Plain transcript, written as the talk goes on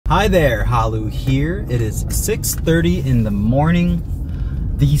Hi there, Halu here. It is 6:30 in the morning.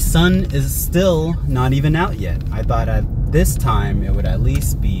 The sun is still not even out yet. I thought at this time it would at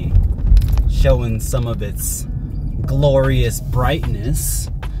least be showing some of its glorious brightness.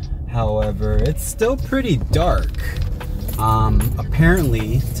 However, it's still pretty dark.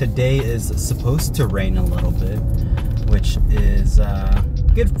 Apparently today is supposed to rain a little bit, which is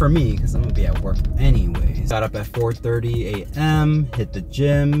good for me because I'm gonna be at work anyways. Got up at 4:30 a.m., hit the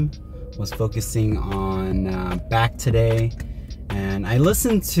gym, was focusing on back today, and I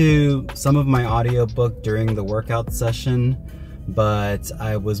listened to some of my audiobook during the workout session, but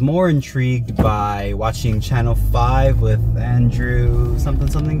I was more intrigued by watching Channel 5 with Andrew something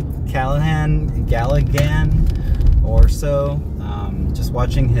Galligan or so. Just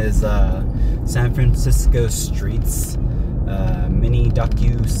watching his San Francisco streets mini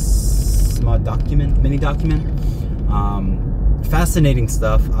document. Fascinating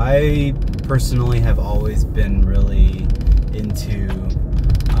stuff. I personally have always been really into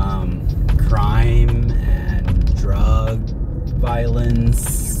crime and drug violence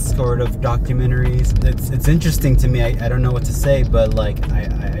sort of documentaries. It's interesting to me. I don't know what to say, but like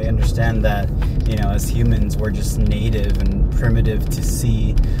I understand that, you know, as humans we're just native and primitive to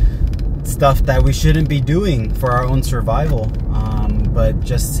see stuff that we shouldn't be doing for our own survival. But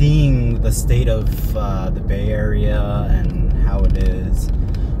just seeing the state of the Bay Area and how it is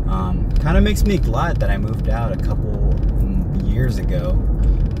kind of makes me glad that I moved out a couple years ago,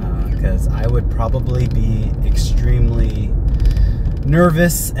 because I would probably be extremely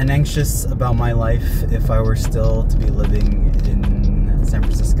nervous and anxious about my life if I were still to be living in San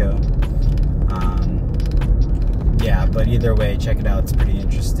Francisco. Yeah, but either way, check it out. It's pretty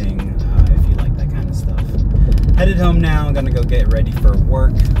interesting if you like that kind of stuff. Headed home now. I'm gonna go get ready for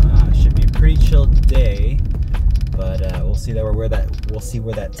work. Should be a pretty chill day, but we'll see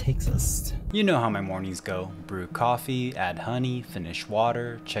where that takes us. You know how my mornings go. Brew coffee, add honey, finish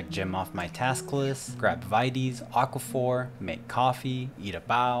water, check gym off my task list, grab veggies, aquaphor, make coffee, eat a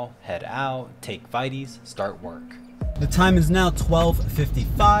bao, head out, take veggies, start work. The time is now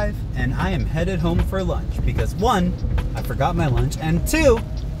 12:55 and I am headed home for lunch because 1, I forgot my lunch, and 2,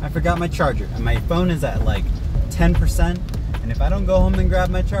 I forgot my charger, and my phone is at like 10%, and if I don't go home and grab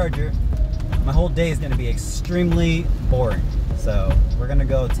my charger, my whole day is going to be extremely boring. So we're going to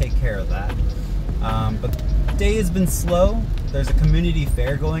go take care of that. But the day has been slow. There's a community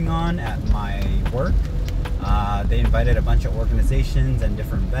fair going on at my work. They invited a bunch of organizations and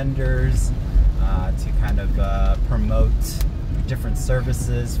different vendors to kind of promote different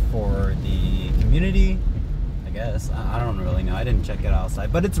services for the community, I guess. I don't really know. I didn't check it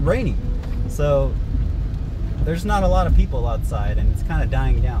outside, but it's raining. So there's not a lot of people outside and it's kind of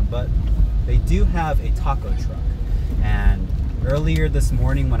dying down, but they do have a taco truck. And earlier this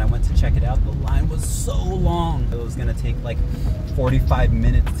morning when I went to check it out, the line was so long. It was gonna take like 45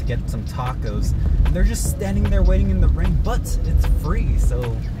 minutes to get some tacos. And they're just standing there waiting in the rain, but it's free.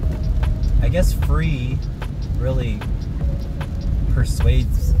 So I guess free really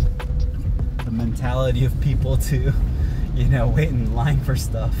persuades the mentality of people to, you know, wait in line for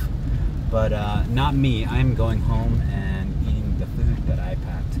stuff. But not me. I'm going home and eating the food that I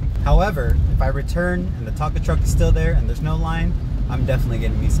packed. However, if I return and the taco truck is still there and there's no line, I'm definitely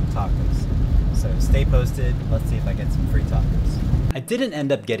getting me some tacos. So stay posted. Let's see if I get some free tacos. I didn't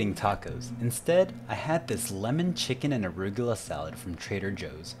end up getting tacos. Instead, I had this lemon chicken and arugula salad from Trader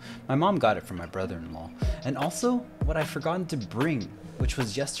Joe's. My mom got it from my brother-in-law. And also, what I forgot to bring, which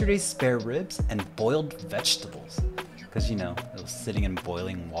was yesterday's spare ribs and boiled vegetables. Because, you know, it was sitting in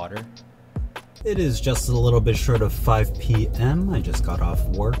boiling water. It is just a little bit short of 5 p.m. I just got off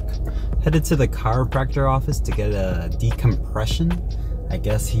work. Headed to the chiropractor office to get a decompression. I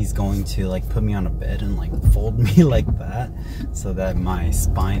guess he's going to like put me on a bed and like fold me like that so that my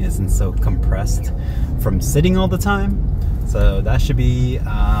spine isn't so compressed from sitting all the time. So that should be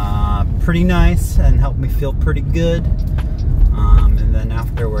pretty nice and help me feel pretty good. And then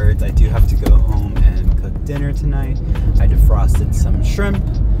afterwards I do have to go home and cook dinner tonight. I defrosted some shrimp,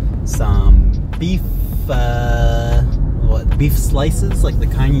 some beef beef slices, like the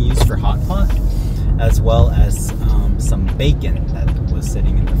kind you use for hot pot, as well as some bacon that was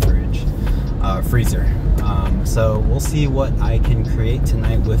sitting in the freezer. So we'll see what I can create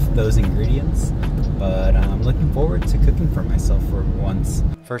tonight with those ingredients, but I'm looking forward to cooking for myself for once.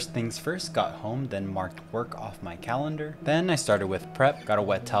 First things first, got home, then marked work off my calendar. Then I started with prep, got a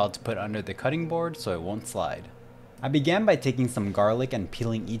wet towel to put under the cutting board so it won't slide. I began by taking some garlic and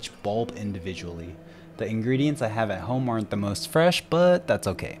peeling each bulb individually. The ingredients I have at home aren't the most fresh, but that's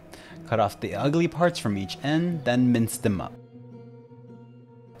okay. Cut off the ugly parts from each end, then mince them up.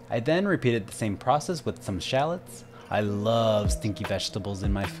 I then repeated the same process with some shallots. I love stinky vegetables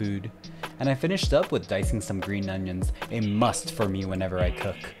in my food. And I finished up with dicing some green onions, a must for me whenever I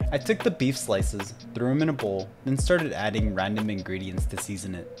cook. I took the beef slices, threw them in a bowl, then started adding random ingredients to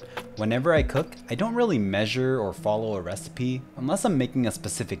season it. Whenever I cook, I don't really measure or follow a recipe unless I'm making a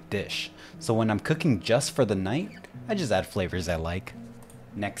specific dish. So when I'm cooking just for the night, I just add flavors I like.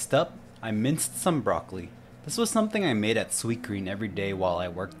 Next up, I minced some broccoli. This was something I made at Sweet Green every day while I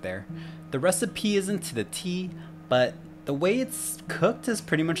worked there. The recipe isn't to the T, but the way it's cooked is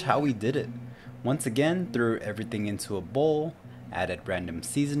pretty much how we did it. Once again, threw everything into a bowl, added random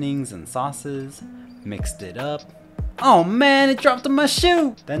seasonings and sauces, mixed it up. Oh man, it dropped on my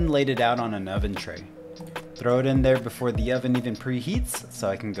shoe! Then laid it out on an oven tray. Throw it in there before the oven even preheats so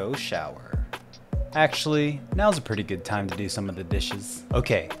I can go shower. Actually, now's a pretty good time to do some of the dishes.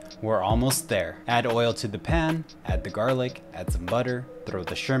 Okay, we're almost there. Add oil to the pan, add the garlic, add some butter, throw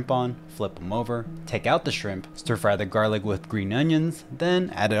the shrimp on, flip them over, take out the shrimp, stir fry the garlic with green onions,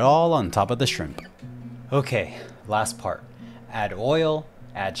 then add it all on top of the shrimp. Okay, last part. Add oil,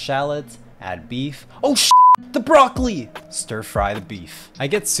 add shallots, add beef. Oh the broccoli! Stir fry the beef. I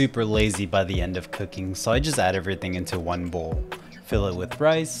get super lazy by the end of cooking, so I just add everything into one bowl. Fill it with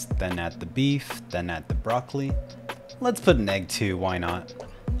rice, then add the beef, then add the broccoli. Let's put an egg too, why not?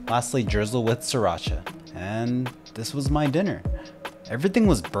 Lastly, drizzle with sriracha. And this was my dinner. Everything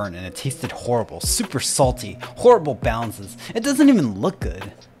was burnt and it tasted horrible, super salty, horrible balances. It doesn't even look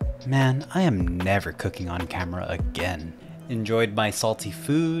good. Man, I am never cooking on camera again. Enjoyed my salty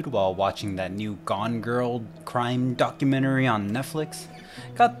food while watching that new Gone Girl crime documentary on Netflix.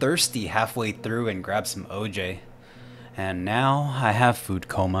 Got thirsty halfway through and grabbed some OJ. And now I have food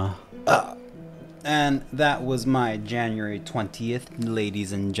coma. And that was my January 20th,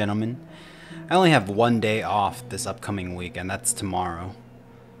 ladies and gentlemen. I only have one day off this upcoming week, and that's tomorrow.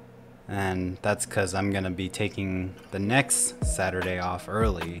 And that's because I'm going to be taking the next Saturday off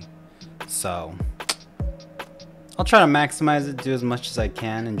early. So I'll try to maximize it, do as much as I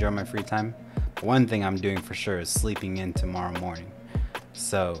can, enjoy my free time. But one thing I'm doing for sure is sleeping in tomorrow morning.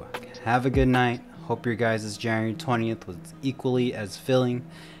 So have a good night. Hope your guys' January 20th was equally as filling.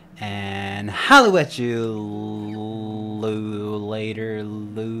 And hallow at you later.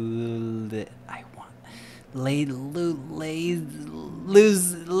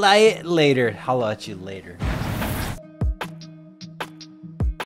 Later. Holla at you later.